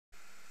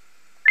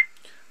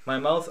My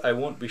mouth I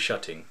won't be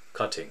shutting,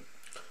 cutting.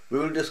 We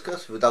will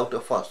discuss without a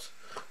fuss.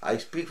 I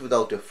speak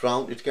without a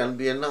frown, it can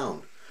be a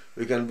noun.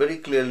 We can very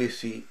clearly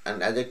see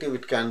an adjective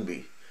it can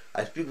be.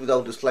 I speak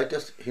without the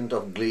slightest hint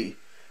of glee.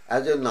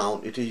 As a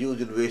noun, it is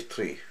used in ways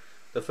 3.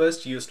 The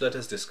first use let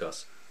us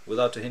discuss,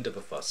 without a hint of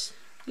a fuss.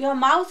 Your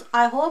mouth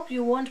I hope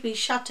you won't be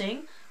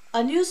shutting,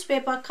 a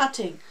newspaper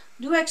cutting.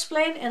 Do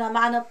explain in a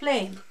manner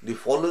plain. The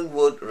following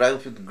word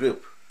rhymes with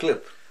grip,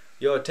 clip.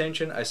 Your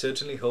attention I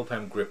certainly hope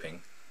I'm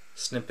gripping.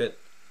 Snippet,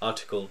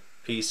 article,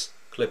 piece,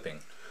 clipping.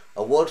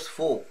 A word's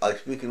 4, I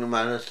speak in a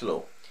manner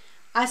slow.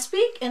 I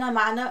speak in a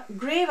manner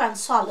grave and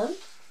solemn,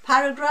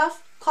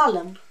 paragraph,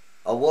 column.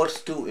 A word's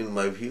 2 in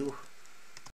my view.